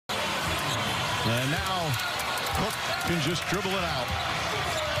And now Cook can just dribble it out.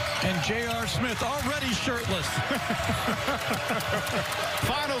 And J.R. Smith already shirtless.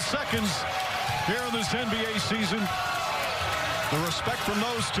 Final seconds here in this NBA season. The respect from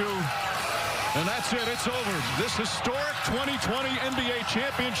those two. And that's it. It's over. This historic 2020 NBA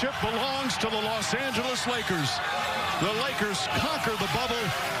championship belongs to the Los Angeles Lakers. The Lakers conquer the bubble,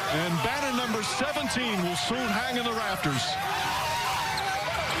 and banner number 17 will soon hang in the rafters.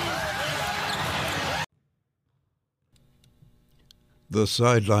 The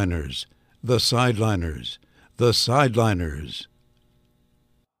Sideliners, the Sideliners, the Sideliners.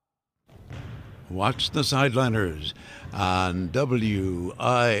 Watch the Sideliners on WIRE-TV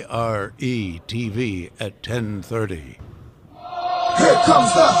at 10:30. Here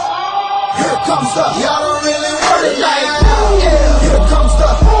comes the, y'all don't really want it like that. Here comes the,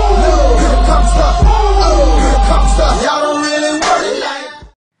 y'all don't really want it like.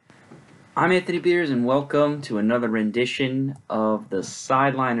 I'm Anthony Peters, and welcome to another rendition of the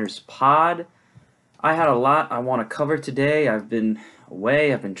Sideliners pod. I had a lot I want to cover today. I've been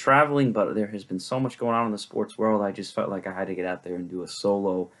away, I've been traveling, but there has been so much going on in the sports world. I just felt like I had to get out there and do a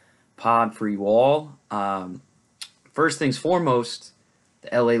solo pod for you all. First things foremost, the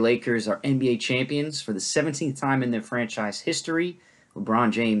LA Lakers are NBA champions for the 17th time in their franchise history.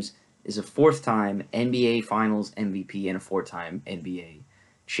 LeBron James is a fourth-time NBA Finals MVP and a four-time NBA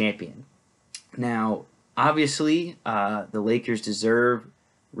champion. Now, obviously, the Lakers deserve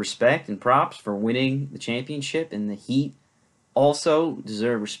respect and props for winning the championship, and the Heat also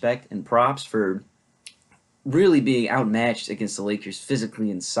deserve respect and props for really being outmatched against the Lakers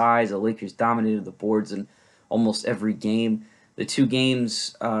physically and size. The Lakers dominated the boards in almost every game. The two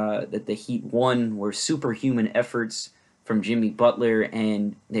games that the Heat won were superhuman efforts from Jimmy Butler,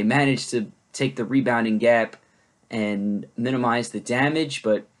 and they managed to take the rebounding gap and minimize the damage,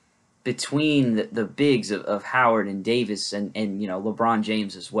 but between the bigs of Howard and Davis and LeBron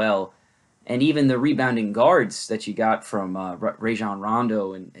James as well, and even the rebounding guards that you got from Rajon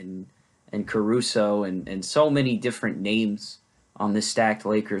Rondo and Caruso and so many different names on this stacked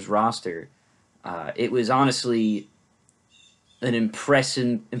Lakers roster, it was honestly an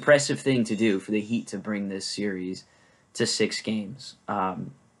impressive thing to do for the Heat to bring this series to 6 games. But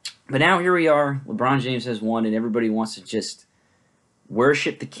now here we are. LeBron James has won, and everybody wants to just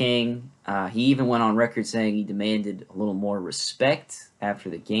worship the king. He even went on record saying he demanded a little more respect after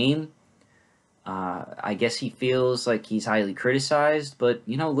the game. I guess he feels like he's highly criticized, but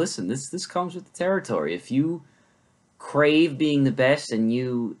listen, this comes with the territory. If you crave being the best and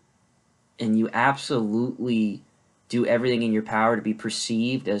you absolutely do everything in your power to be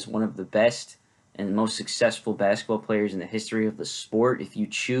perceived as one of the best and most successful basketball players in the history of the sport, if you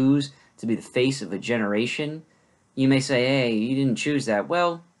choose to be the face of a generation, you may say, hey, you didn't choose that.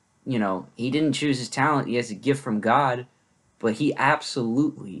 Well, he didn't choose his talent. He has a gift from God, but he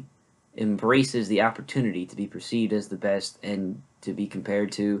absolutely embraces the opportunity to be perceived as the best and to be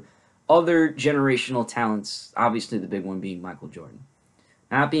compared to other generational talents, obviously the big one being Michael Jordan.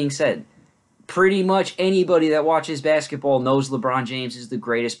 That being said, pretty much anybody that watches basketball knows LeBron James is the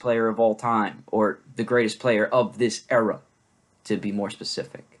greatest player of all time, or the greatest player of this era, to be more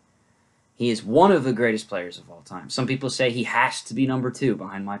specific. He is one of the greatest players of all time. Some people say he has to be number 2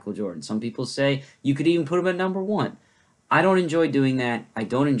 behind Michael Jordan. Some people say you could even put him at number 1. I don't enjoy doing that. I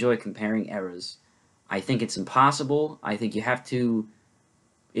don't enjoy comparing eras. I think it's impossible. I think you have to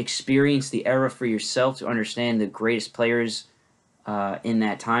experience the era for yourself to understand the greatest players in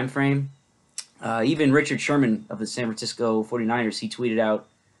that time frame. Even Richard Sherman of the San Francisco 49ers, he tweeted out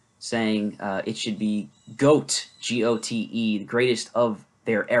saying it should be GOAT, G-O-T-E, the greatest of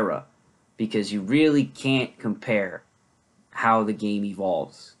their era, because you really can't compare how the game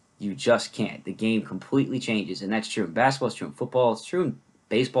evolves. You just can't. The game completely changes, and that's true in basketball, it's true in football, it's true in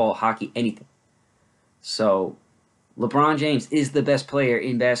baseball, hockey, anything. So LeBron James is the best player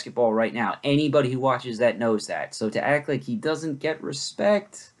in basketball right now. Anybody who watches that knows that. So to act like he doesn't get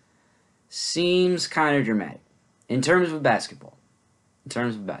respect seems kind of dramatic. In terms of basketball,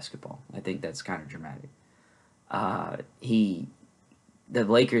 I think that's kind of dramatic. The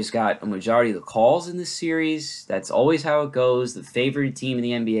Lakers got a majority of the calls in this series. That's always how it goes. The favored team in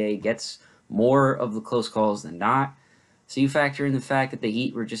the NBA gets more of the close calls than not. So you factor in the fact that the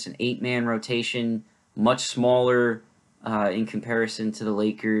Heat were just an 8-man rotation, much smaller in comparison to the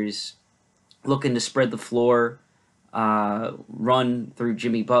Lakers, looking to spread the floor, run through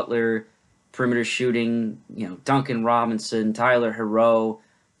Jimmy Butler, perimeter shooting, Duncan Robinson, Tyler Herro.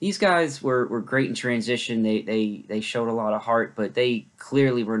 These guys were great in transition. They showed a lot of heart, but they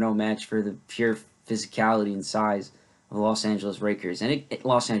clearly were no match for the pure physicality and size of the Los Angeles Lakers.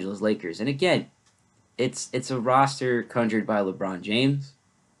 And again, it's a roster conjured by LeBron James.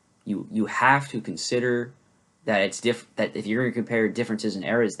 You have to consider that it's that if you're going to compare differences in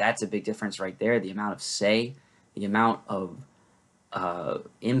eras, that's a big difference right there. The amount of say, the amount of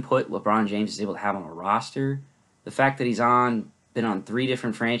input LeBron James is able to have on a roster, the fact that he's been on 3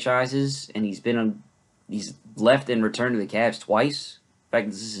 different franchises, and he's left and returned to the Cavs twice. In fact,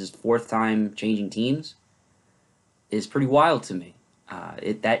 this is his 4th time changing teams, is pretty wild to me.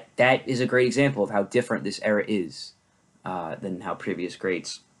 That is a great example of how different this era is than how previous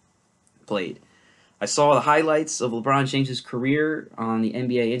greats played. I saw the highlights of LeBron James' career on the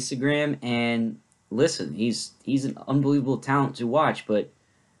NBA Instagram, and listen, he's an unbelievable talent to watch, but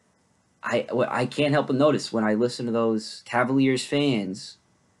I can't help but notice when I listen to those Cavaliers fans,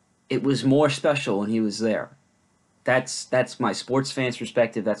 it was more special when he was there. That's my sports fans'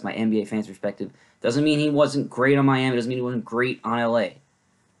 perspective. That's my NBA fans' perspective. Doesn't mean he wasn't great on Miami. Doesn't mean he wasn't great on LA.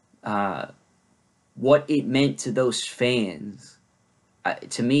 What it meant to those fans,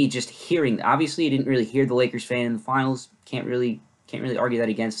 to me, just hearing. Obviously, you didn't really hear the Lakers fan in the finals. Can't really argue that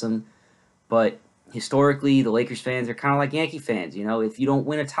against them. But historically, the Lakers fans are kind of like Yankee fans. You know, if you don't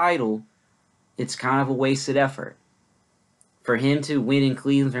win a title, it's kind of a wasted effort. For him to win in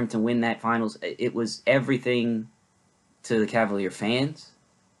Cleveland, for him to win that finals, it was everything to the Cavalier fans.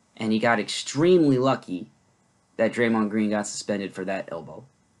 And he got extremely lucky that Draymond Green got suspended for that elbow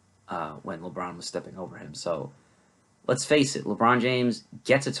when LeBron was stepping over him. So let's face it, LeBron James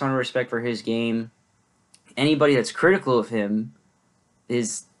gets a ton of respect for his game. Anybody that's critical of him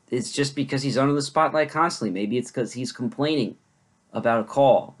is just because he's under the spotlight constantly. Maybe it's because he's complaining about a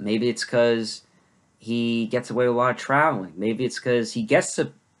call. Maybe it's because he gets away with a lot of traveling. Maybe it's because he gets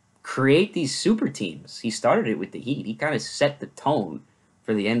to create these super teams. He started it with the Heat. He kind of set the tone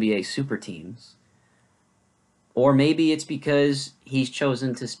for the NBA super teams. Or maybe it's because he's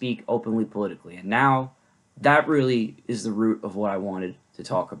chosen to speak openly politically. And now that really is the root of what I wanted to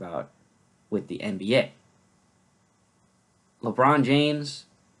talk about with the NBA. LeBron James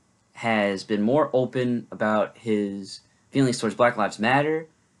has been more open about his feelings towards Black Lives Matter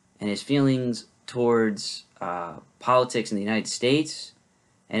and his feelings towards politics in the United States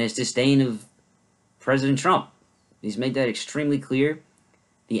and his disdain of President Trump. He's made that extremely clear.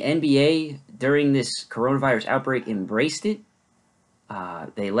 The NBA, during this coronavirus outbreak, embraced it.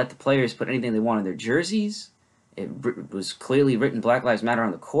 They let the players put anything they want on their jerseys. It was clearly written Black Lives Matter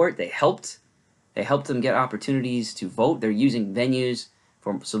on the court. They helped them get opportunities to vote. They're using venues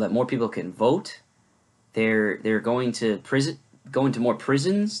so that more people can vote. They're going to more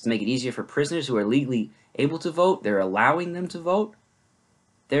prisons to make it easier for prisoners who are legally able to vote. They're allowing them to vote.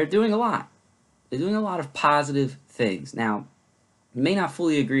 They're doing a lot. They're doing a lot of positive things. Now, you may not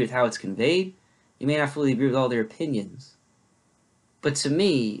fully agree with how it's conveyed. You may not fully agree with all their opinions. But to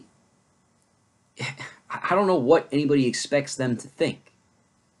me, I don't know what anybody expects them to think.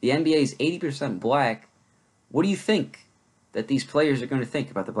 The NBA is 80% black. What do you think that these players are going to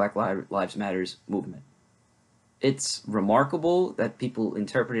think about the Black Lives Matters movement? It's remarkable that people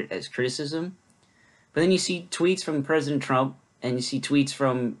interpret it as criticism. But then you see tweets from President Trump and you see tweets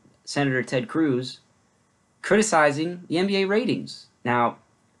from Senator Ted Cruz criticizing the NBA ratings. Now,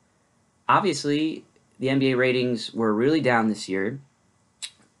 obviously, the NBA ratings were really down this year.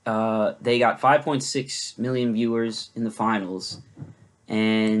 They got 5.6 million viewers in the finals.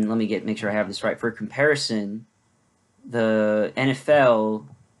 And let me make sure I have this right. For comparison, the NFL,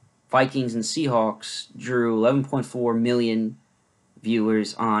 Vikings and Seahawks drew 11.4 million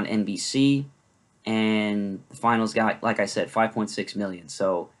viewers on NBC. And the finals got, like I said, 5.6 million.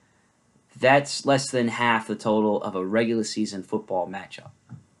 So that's less than half the total of a regular season football matchup.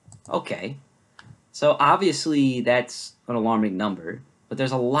 Okay. So obviously that's an alarming number, but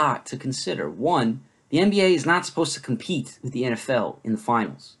there's a lot to consider. One, the NBA is not supposed to compete with the NFL in the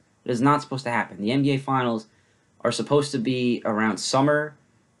finals. It is not supposed to happen. The NBA finals are supposed to be around summer,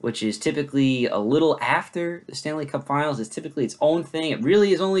 which is typically a little after the Stanley Cup finals. It's typically its own thing. It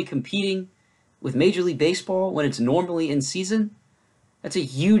really is only competing with Major League Baseball when it's normally in season. That's a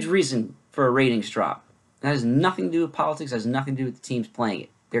huge reason for a ratings drop. That has nothing to do with politics. That has nothing to do with the teams playing it.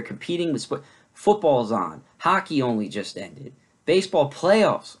 They're competing with sport. Football's on. Hockey only just ended. Baseball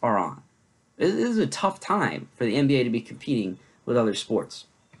playoffs are on. This is a tough time for the NBA to be competing with other sports.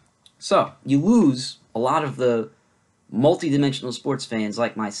 So you lose a lot of the multi-dimensional sports fans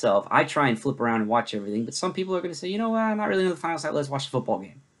like myself. I try and flip around and watch everything, but some people are going to say, you know what, I'm not really in the finals, let's watch the football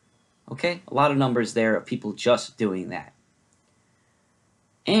game. Okay? A lot of numbers there of people just doing that.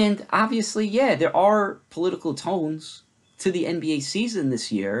 And obviously, yeah, there are political tones to the NBA season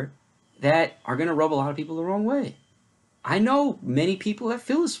this year that are going to rub a lot of people the wrong way. I know many people that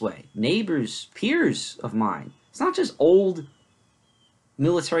feel this way. Neighbors, peers of mine. It's not just old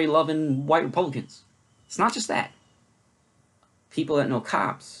military-loving white Republicans. It's not just that. People that know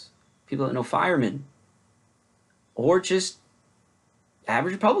cops, people that know firemen, or just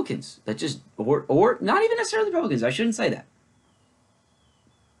average Republicans that just, or not even necessarily Republicans. I shouldn't say that.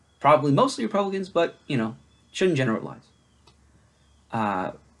 Probably mostly Republicans, but, shouldn't generalize.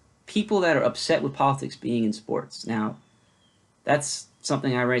 People that are upset with politics being in sports. Now, that's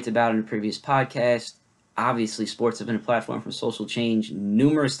something I ranted about in a previous podcast. Obviously, sports have been a platform for social change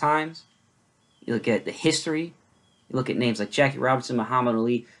numerous times. You look at the history. You look at names like Jackie Robinson, Muhammad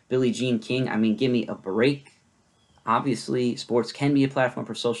Ali, Billie Jean King. I mean, give me a break. Obviously, sports can be a platform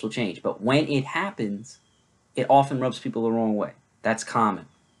for social change. But when it happens, it often rubs people the wrong way. That's common.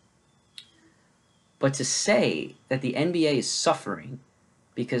 But to say that the NBA is suffering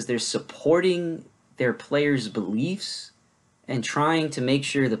because they're supporting their players' beliefs and trying to make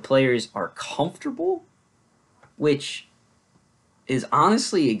sure the players are comfortable, which is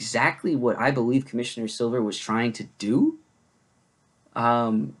honestly exactly what I believe Commissioner Silver was trying to do,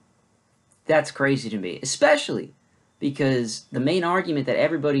 that's crazy to me, especially because the main argument that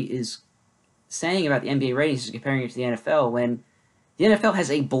everybody is saying about the NBA ratings is comparing it to the NFL when the NFL has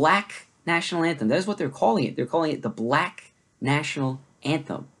a black national anthem. That is what they're calling it. They're calling it the Black National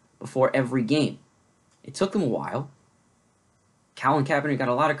Anthem before every game. It took them a while. Colin Kaepernick got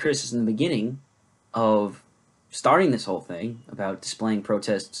a lot of criticism in the beginning of starting this whole thing about displaying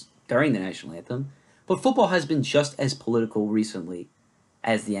protests during the national anthem. But football has been just as political recently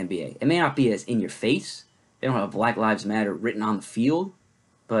as the NBA. It may not be as in your face. They don't have Black Lives Matter written on the field,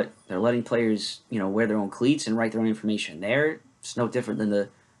 but they're letting players, wear their own cleats and write their own information there. It's no different than the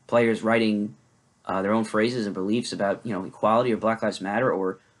players writing their own phrases and beliefs about, equality or Black Lives Matter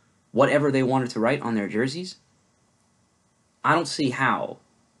or whatever they wanted to write on their jerseys. I don't see how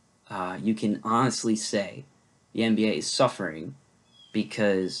you can honestly say the NBA is suffering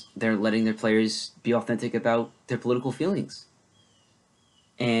because they're letting their players be authentic about their political feelings.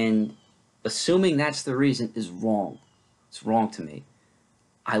 And assuming that's the reason is wrong. It's wrong to me.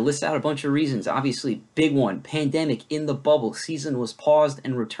 I list out a bunch of reasons. Obviously, big one, pandemic in the bubble. Season was paused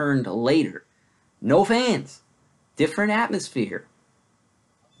and returned later. No fans. Different atmosphere.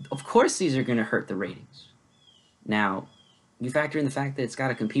 Of course these are going to hurt the ratings. Now, you factor in the fact that it's got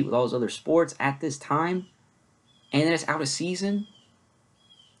to compete with all those other sports at this time, and that it's out of season,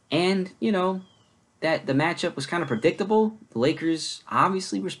 and, that the matchup was kind of predictable. The Lakers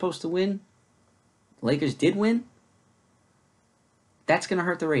obviously were supposed to win. The Lakers did win. That's going to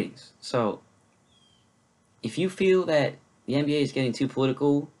hurt the ratings. So, if you feel that the NBA is getting too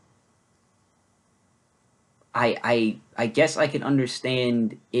political, I guess I can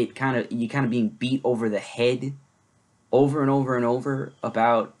understand you kind of being beat over the head over and over and over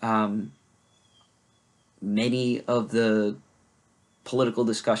about many of the political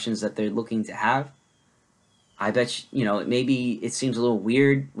discussions that they're looking to have. I bet maybe it seems a little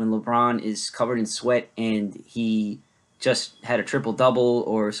weird when LeBron is covered in sweat and he just had a triple-double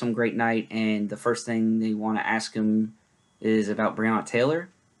or some great night, and the first thing they want to ask him is about Breonna Taylor.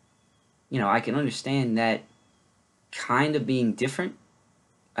 I can understand that kind of being different.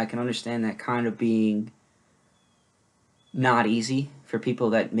 I can understand that kind of being not easy for people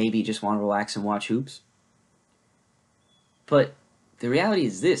that maybe just want to relax and watch hoops. But the reality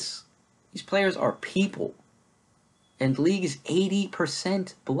is this. These players are people. And the league is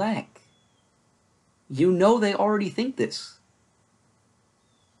 80% black. They already think this.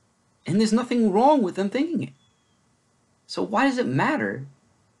 And there's nothing wrong with them thinking it. So why does it matter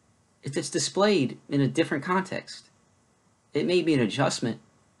if it's displayed in a different context? It may be an adjustment,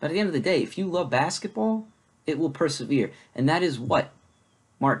 but at the end of the day, if you love basketball, it will persevere. And that is what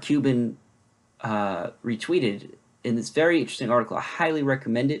Mark Cuban retweeted in this very interesting article. I highly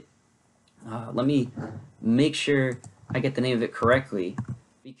recommend it. Let me make sure I get the name of it correctly,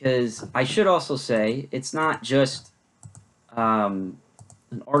 because I should also say it's not just an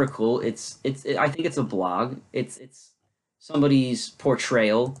article. I think it's a blog. It's somebody's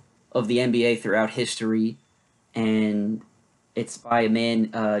portrayal of the NBA throughout history, and it's by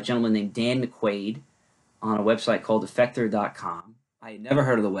a gentleman named Dan McQuaid on a website called Effector.com. I had never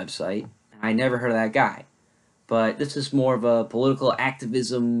heard of the website, and I never heard of that guy. But this is more of a political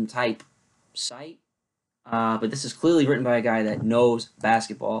activism type site. But this is clearly written by a guy that knows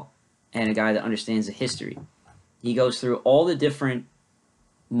basketball and a guy that understands the history. He goes through all the different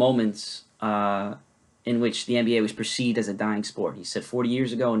moments in which the NBA was perceived as a dying sport. He said 40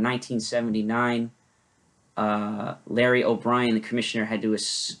 years ago in 1979, Larry O'Brien, the commissioner, had to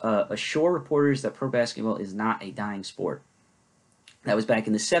assure reporters that pro basketball is not a dying sport. That was back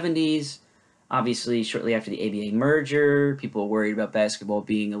in the 70s. Obviously, shortly after the ABA merger, people were worried about basketball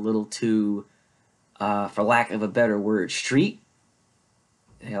being a little too, for lack of a better word, street.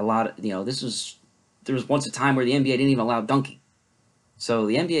 A lot of, there was once a time where the NBA didn't even allow dunking. So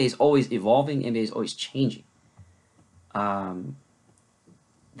the NBA is always evolving. The NBA is always changing. Then,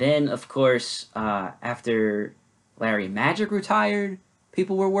 of course, after Larry Magic retired,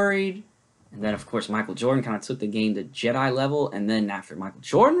 people were worried. And then, of course, Michael Jordan kind of took the game to Jedi level. And then after Michael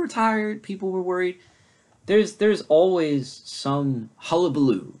Jordan retired, people were worried. There's always some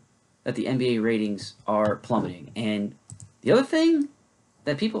hullabaloo that the NBA ratings are plummeting. And the other thing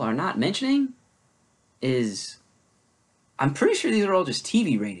that people are not mentioning is, I'm pretty sure these are all just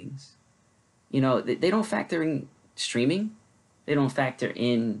TV ratings. They don't factor in streaming. They don't factor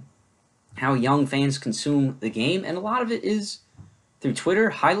in how young fans consume the game. And a lot of it is through Twitter,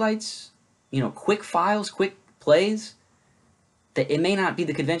 highlights, quick files, quick plays. That it may not be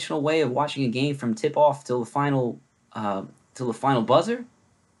the conventional way of watching a game from tip-off till the final buzzer,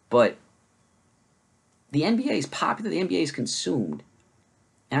 but the NBA is popular, the NBA is consumed.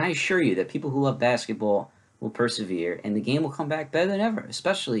 And I assure you that people who love basketball will persevere, and the game will come back better than ever,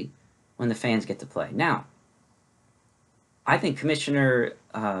 especially when the fans get to play. Now, I think Commissioner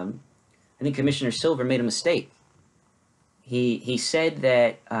Silver made a mistake. He said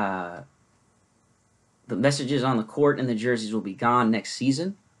that the messages on the court and the jerseys will be gone next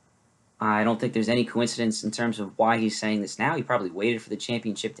season. I don't think there's any coincidence in terms of why he's saying this now. He probably waited for the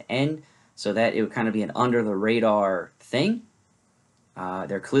championship to end so that it would kind of be an under-the-radar thing.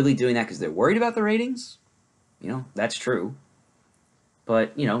 They're clearly doing that because they're worried about the ratings. That's true.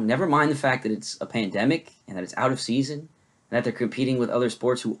 But, never mind the fact that it's a pandemic and that it's out of season and that they're competing with other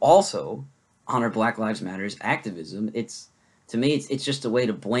sports who also honor Black Lives Matter's activism. To me, it's just a way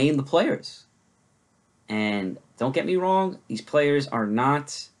to blame the players. And don't get me wrong, these players are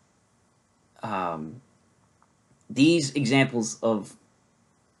not these examples of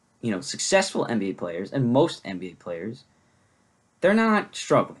successful NBA players, and most NBA players, they're not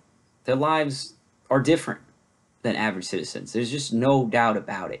struggling. Their lives are different than average citizens. There's just no doubt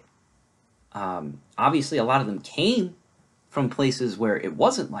about it. Obviously, a lot of them came from places where it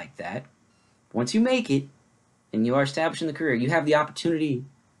wasn't like that. Once you make it and you are established in the career, you have the opportunity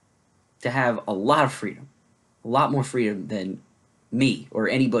to have a lot of freedom, a lot more freedom than me or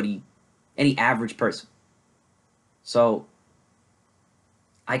any average person. So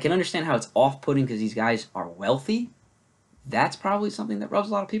I can understand how it's off-putting because these guys are wealthy. That's probably something that rubs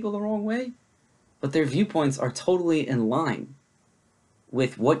a lot of people the wrong way. But their viewpoints are totally in line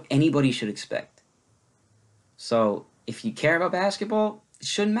with what anybody should expect. So if you care about basketball, it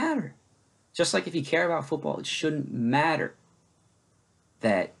shouldn't matter. Just like if you care about football, it shouldn't matter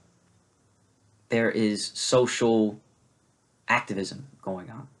that there is social activism going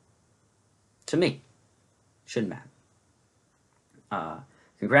on. To me, shouldn't matter.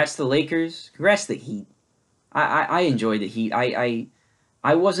 Congrats to the Lakers. Congrats to the Heat. I enjoyed the Heat.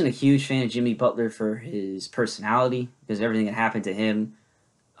 I wasn't a huge fan of Jimmy Butler for his personality because of everything that happened to him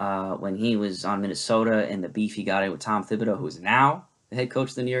when he was on Minnesota and the beef he got in with Tom Thibodeau, who is now the head coach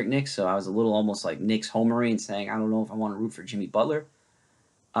of the New York Knicks. So I was a little almost like Knicks homery and saying, I don't know if I want to root for Jimmy Butler.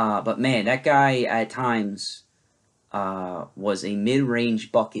 But man, that guy at times was a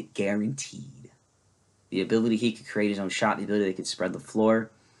mid-range bucket guaranteed. The ability he could create his own shot, the ability he could spread the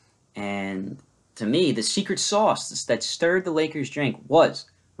floor. And to me, the secret sauce that stirred the Lakers' drink was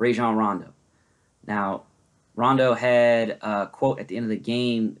Rajon Rondo. Now, Rondo had a quote at the end of the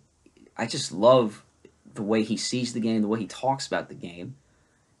game. I just love the way he sees the game, the way he talks about the game.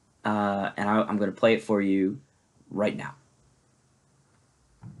 And I'm going to play it for you right now.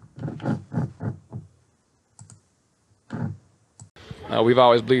 We've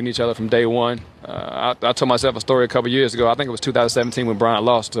always believed in each other from day one. I told myself a story a couple years ago. I think it was 2017 when Bron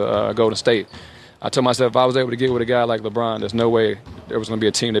lost to Golden State. I told myself if I was able to get with a guy like LeBron, there's no way there was going to be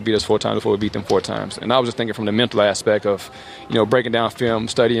a team that beat us 4 times before we beat them 4 times. And I was just thinking from the mental aspect of, breaking down film,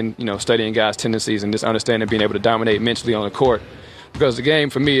 studying guys' tendencies, and just understanding being able to dominate mentally on the court. Because the game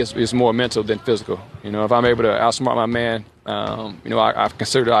for me is more mental than physical. If I'm able to outsmart my man, I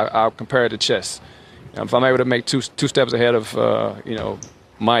compare it to chess. If I'm able to make two steps ahead of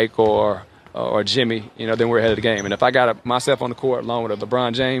Mike or Jimmy, then we're ahead of the game. And if I got myself on the court along with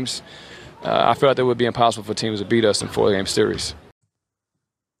LeBron James, I felt that it would be impossible for teams to beat us in 4-game series.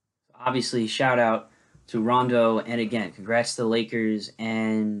 Obviously, shout out to Rondo, and again, congrats to the Lakers,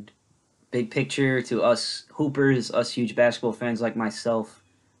 and big picture to us Hoopers, us huge basketball fans like myself.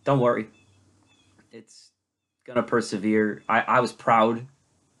 Don't worry, going to persevere. I was proud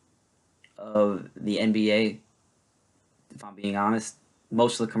of the NBA, if I'm being honest.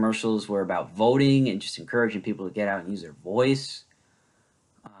 Most of the commercials were about voting and just encouraging people to get out and use their voice.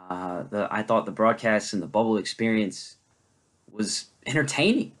 I thought the broadcast and the bubble experience was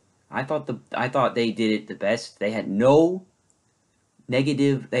entertaining. I thought they did it the best. They had no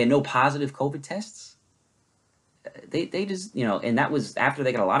positive COVID tests. They just, and that was after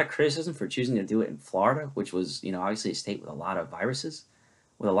they got a lot of criticism for choosing to do it in Florida, which was, obviously a state with a lot of viruses,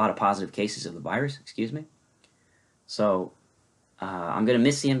 with a lot of positive cases of the virus, excuse me. So I'm going to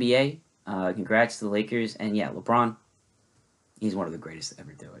miss the NBA. Congrats to the Lakers. And yeah, LeBron, he's one of the greatest to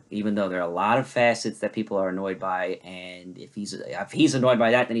ever do it. Even though there are a lot of facets that people are annoyed by, and if he's annoyed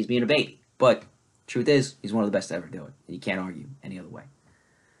by that, then he's being a baby. But truth is, he's one of the best to ever do it. And you can't argue any other way.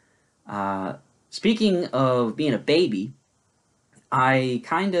 Speaking of being a baby, I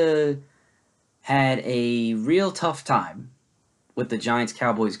kind of had a real tough time with the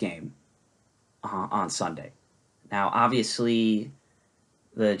Giants-Cowboys game on Sunday. Now, obviously,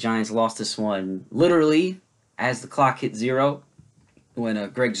 the Giants lost this one literally as the clock hit 0 when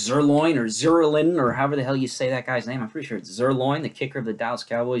Greg Zuerlein, or however the hell you say that guy's name, I'm pretty sure it's Zuerlein, the kicker of the Dallas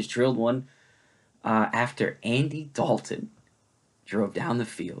Cowboys, drilled one after Andy Dalton drove down the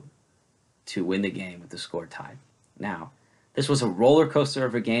field to win the game with the score tied. Now, this was a roller coaster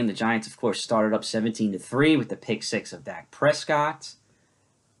of a game. The Giants, of course, started up 17-3 with the pick six of Dak Prescott.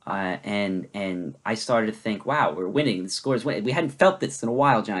 And I started to think, wow, we're winning. The score is winning. We hadn't felt this in a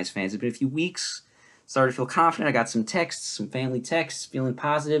while, Giants fans. It's been a few weeks. Started to feel confident. I got some texts, some family texts, feeling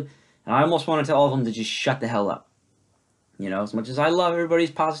positive. And I almost wanted to all of them to just shut the hell up. As much as I love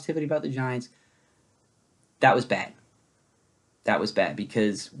everybody's positivity about the Giants, that was bad. That was bad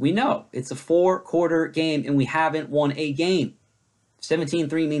because we know it's a 4-quarter game and we haven't won a game.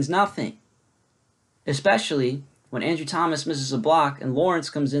 17-3 means nothing. Especially when Andrew Thomas misses a block and Lawrence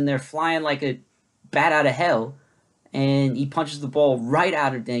comes in there flying like a bat out of hell and he punches the ball right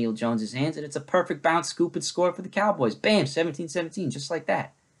out of Daniel Jones' hands and it's a perfect bounce, scoop, and score for the Cowboys. Bam, 17-17, just like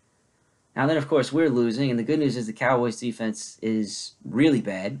that. Now then, of course, we're losing, and the good news is the Cowboys' defense is really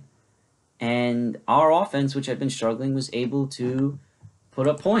bad. And our offense, which had been struggling, was able to put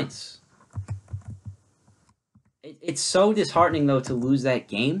up points. It's so disheartening, though, to lose that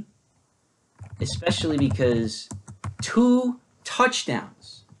game, especially because 2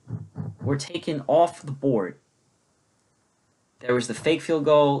 touchdowns were taken off the board. There was the fake field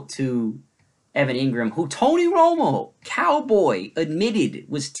goal to Evan Ingram, who Tony Romo, Cowboy, admitted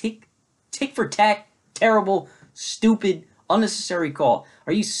was tick for tack, terrible, stupid, unnecessary call.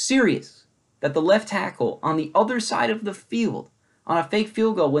 Are you serious that the left tackle on the other side of the field on a fake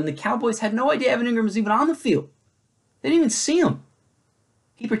field goal when the Cowboys had no idea Evan Ingram was even on the field? They didn't even see him.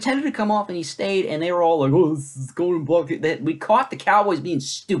 He pretended to come off and he stayed, and they were all like, oh, this is golden block. We caught the Cowboys being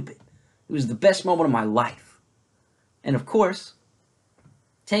stupid. It was the best moment of my life. And of course,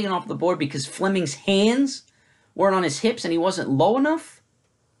 taken off the board because Fleming's hands weren't on his hips and he wasn't low enough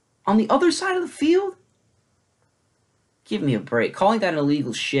on the other side of the field? Give me a break. Calling that an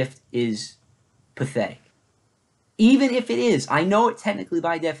illegal shift is pathetic. Even if it is, I know it technically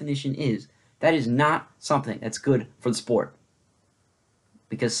by definition is, that is not something that's good for the sport.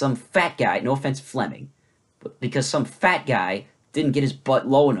 Because some fat guy, no offense Fleming, but because some fat guy didn't get his butt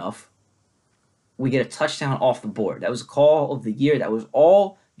low enough, we get a touchdown off the board. That was a call of the year. That was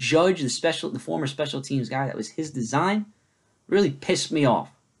all Judge, the former special teams guy. That was his design. Really pissed me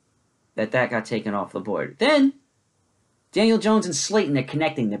off that got taken off the board. Then Daniel Jones and Slayton are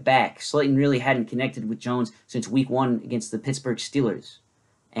connecting. They're back. Slayton really hadn't connected with Jones since week 1 against the Pittsburgh Steelers.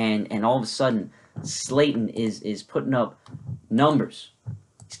 And all of a sudden, Slayton is putting up numbers.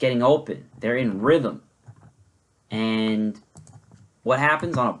 He's getting open. They're in rhythm. And what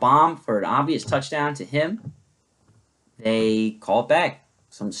happens on a bomb for an obvious touchdown to him? They call it back.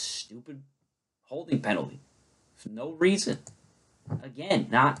 Some stupid holding penalty. For no reason. Again,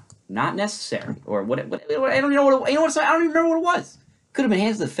 not necessary. Or what? I don't know what. I don't even remember what it was. Could have been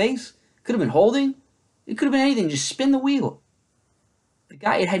hands to the face. Could have been holding. It could have been anything. Just spin the wheel. The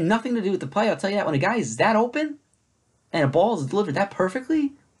guy. It had nothing to do with the play. I'll tell you that. When a guy is that open, and a ball is delivered that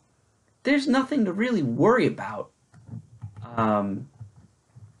perfectly, there's nothing to really worry about.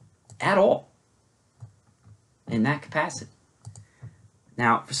 At all. In that capacity.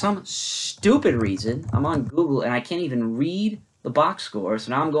 Now, for some stupid reason, I'm on Google and I can't even read the box score, so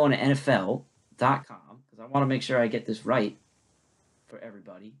now I'm going to NFL.com because I want to make sure I get this right for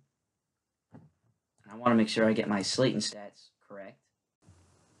everybody. And I want to make sure I get my Slayton stats correct.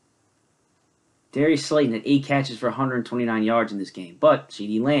 Darius Slayton had 8 catches for 129 yards in this game, but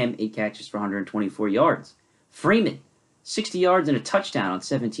CeeDee Lamb, 8 catches for 124 yards. Freeman, 60 yards and a touchdown on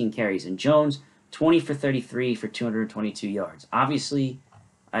 17 carries. And Jones, 20 for 33 for 222 yards. Obviously,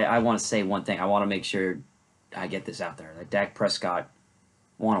 I want to say one thing. I want to make sure I get this out there. That Dak Prescott,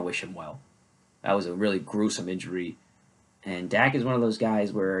 I want to wish him well. That was a really gruesome injury. And Dak is one of those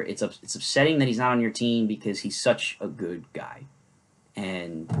guys where it's upsetting that he's not on your team because he's such a good guy.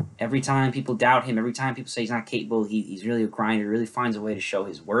 And every time people doubt him, every time people say he's not capable, he's really a grinder, really finds a way to show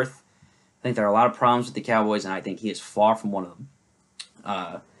his worth. I think there are a lot of problems with the Cowboys, and I think he is far from one of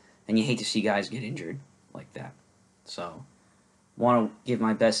them. And you hate to see guys get injured like that. So, want to give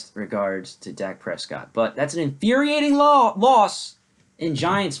my best regards to Dak Prescott. But that's an infuriating loss in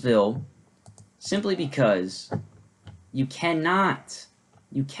Giantsville simply because you cannot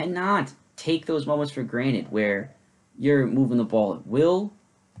take those moments for granted where you're moving the ball at will.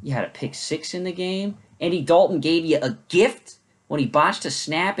 You had a pick 6 in the game. Andy Dalton gave you a gift when he botched a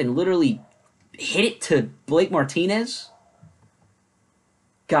snap and literally hit it to Blake Martinez.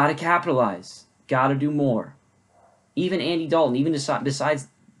 Got to capitalize. Got to do more. Even Andy Dalton, even besides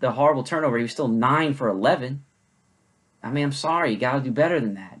the horrible turnover, he was still 9 for 11. I mean, I'm sorry. You got to do better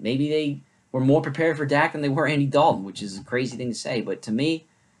than that. Maybe they were more prepared for Dak than they were Andy Dalton, which is a crazy thing to say. But to me,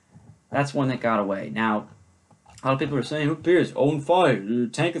 that's one that got away. Now, a lot of people are saying, who cares?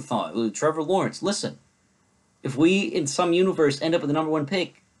 0-5, Tankathon, Trevor Lawrence. Listen, if we, in some universe, end up with the number 1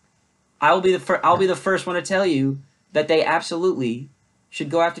 pick, I'll be the first one to tell you that they absolutely should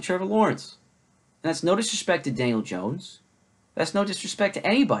go after Trevor Lawrence. And that's no disrespect to Daniel Jones. That's no disrespect to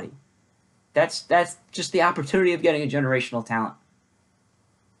anybody. That's just the opportunity of getting a generational talent.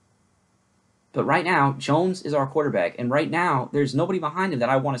 But right now, Jones is our quarterback. And right now, there's nobody behind him that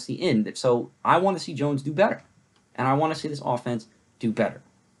I want to see in. So I want to see Jones do better. And I want to see this offense do better.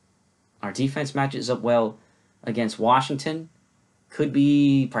 Our defense matches up well against Washington. Could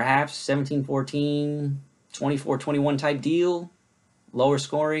be perhaps 17-14, 24-21 type deal. Lower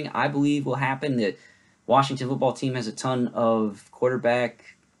scoring, I believe, will happen. The Washington football team has a ton of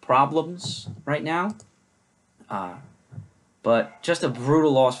quarterback problems right now. But just a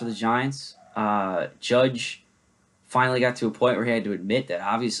brutal loss for the Giants. Judge finally got to a point where he had to admit that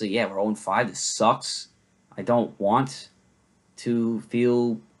obviously, yeah, we're 0-5. This sucks. I don't want to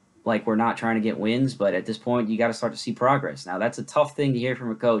feel like we're not trying to get wins, but at this point, you got to start to see progress. Now, that's a tough thing to hear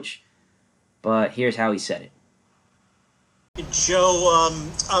from a coach, but here's how he said it. Joe,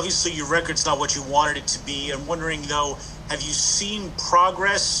 obviously your record's not what you wanted it to be. I'm wondering, though, have you seen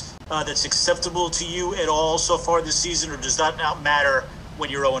progress that's acceptable to you at all so far this season, or does that not matter when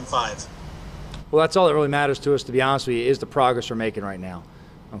you're 0-5? Well, that's all that really matters to us, to be honest with you, is the progress we're making right now.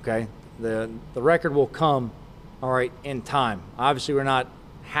 Okay? The record will come, all right, in time. Obviously, we're not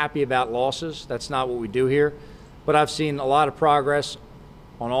happy about losses. That's not what we do here. But I've seen a lot of progress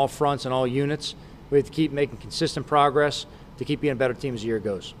on all fronts and all units. We have to keep making consistent progress to keep being a better team as the year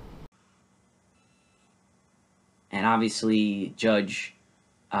goes. And obviously, Judge,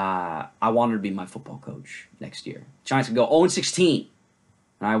 I want her to be my football coach next year. Giants can go 0-16,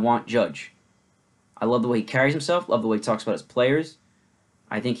 and I want Judge. I love the way he carries himself, love the way he talks about his players.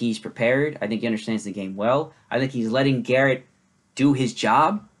 I think he's prepared. I think he understands the game well. I think he's letting Garrett do his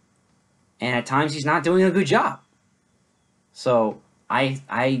job, and at times he's not doing a good job. So I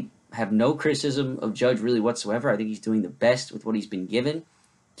have no criticism of Judge really whatsoever. I think he's doing the best with what he's been given.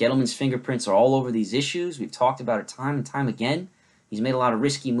 Gettleman's fingerprints are all over these issues. We've talked about it time and time again. He's made a lot of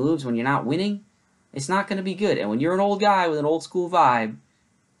risky moves. When you're not winning, it's not going to be good. And when you're an old guy with an old school vibe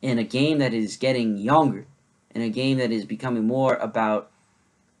in a game that is getting younger, in a game that is becoming more about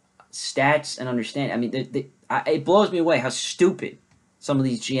stats and understanding, I mean, it blows me away how stupid some of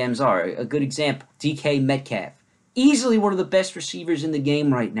these GMs are. A good example, DK Metcalf. Easily one of the best receivers in the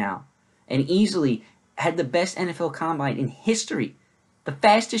game right now. And easily had the best NFL Combine in history. The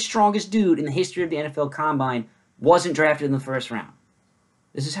fastest, strongest dude in the history of the NFL Combine wasn't drafted in the first round.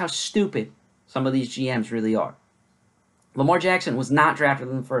 This is how stupid some of these GMs really are. Lamar Jackson was not drafted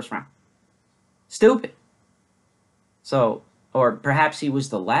in the first round. Stupid. So, or perhaps he was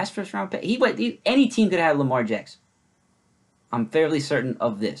the last first round pick. Any team could have Lamar Jackson. I'm fairly certain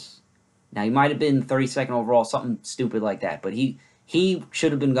of this. Now, he might have been 32nd overall, something stupid like that, but he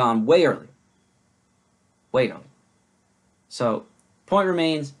should have been gone way earlier. Way earlier. So, point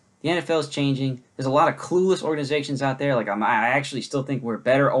remains, the NFL is changing. There's a lot of clueless organizations out there. Like, I actually still think we're a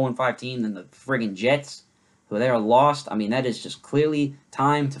better 0-5 team than the friggin' Jets, who they are lost. I mean, that is just clearly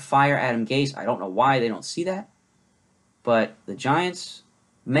time to fire Adam Gase. I don't know why they don't see that. But the Giants,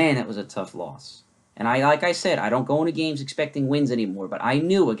 man, that was a tough loss. And like I said, I don't go into games expecting wins anymore, but I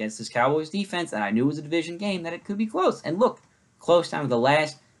knew against this Cowboys defense, and I knew it was a division game, that it could be close. And look, close down to the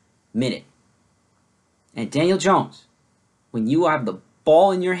last minute. And Daniel Jones, when you have the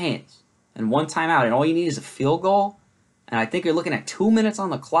ball in your hands and one timeout and all you need is a field goal, and I think you're looking at 2 minutes on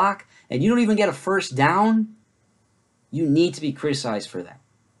the clock, and you don't even get a first down, you need to be criticized for that.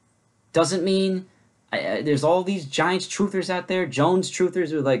 Doesn't mean there's all these Giants truthers out there, Jones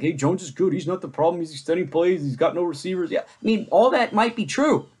truthers who are like, hey, Jones is good. He's not the problem. He's extending plays. He's got no receivers. Yeah, I mean, all that might be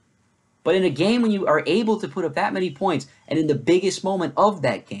true. But in a game when you are able to put up that many points, and in the biggest moment of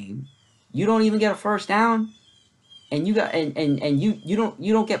that game, you don't even get a first down, and you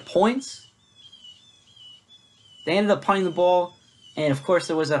don't get points. They ended up punting the ball, and of course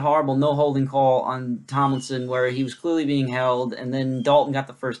there was that horrible no holding call on Tomlinson where he was clearly being held, and then Dalton got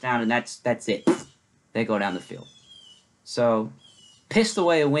the first down, and that's it. They go down the field. So, pissed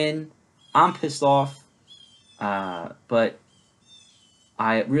away a win. I'm pissed off, but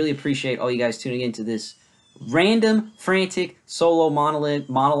I really appreciate all you guys tuning into this random, frantic, solo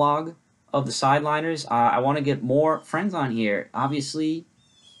monologue of the Sideliners. I want to get more friends on here. Obviously,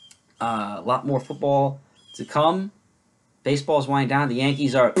 a lot more football to come. Baseball's winding down. The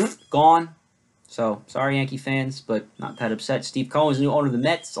Yankees are gone. So, sorry, Yankee fans, but not that upset. Steve Cohen is the new owner of the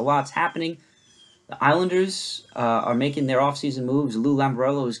Mets. A lot's happening. The Islanders are making their offseason moves. Lou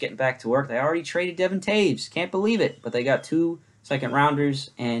Lamoriello is getting back to work. They already traded Devin Taves. Can't believe it. But they got 2 second-rounders,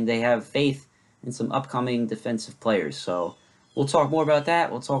 and they have faith in some upcoming defensive players. So we'll talk more about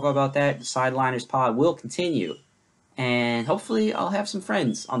that. We'll talk about that. The Sideliners pod will continue. And hopefully I'll have some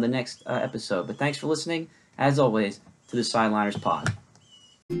friends on the next episode. But thanks for listening, as always, to the Sideliners pod.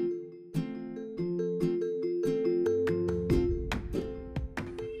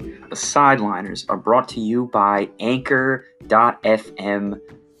 The Sideliners are brought to you by Anchor.fm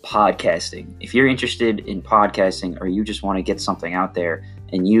podcasting. If you're interested in podcasting, or you just want to get something out there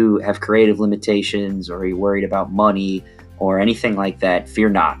and you have creative limitations, or you're worried about money or anything like that, fear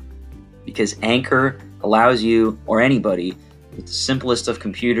not. Because Anchor allows you, or anybody, with the simplest of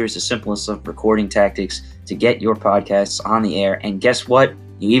computers, the simplest of recording tactics, to get your podcasts on the air. And guess what?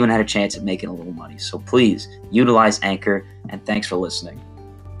 You even had a chance at making a little money. So please utilize Anchor, and thanks for listening.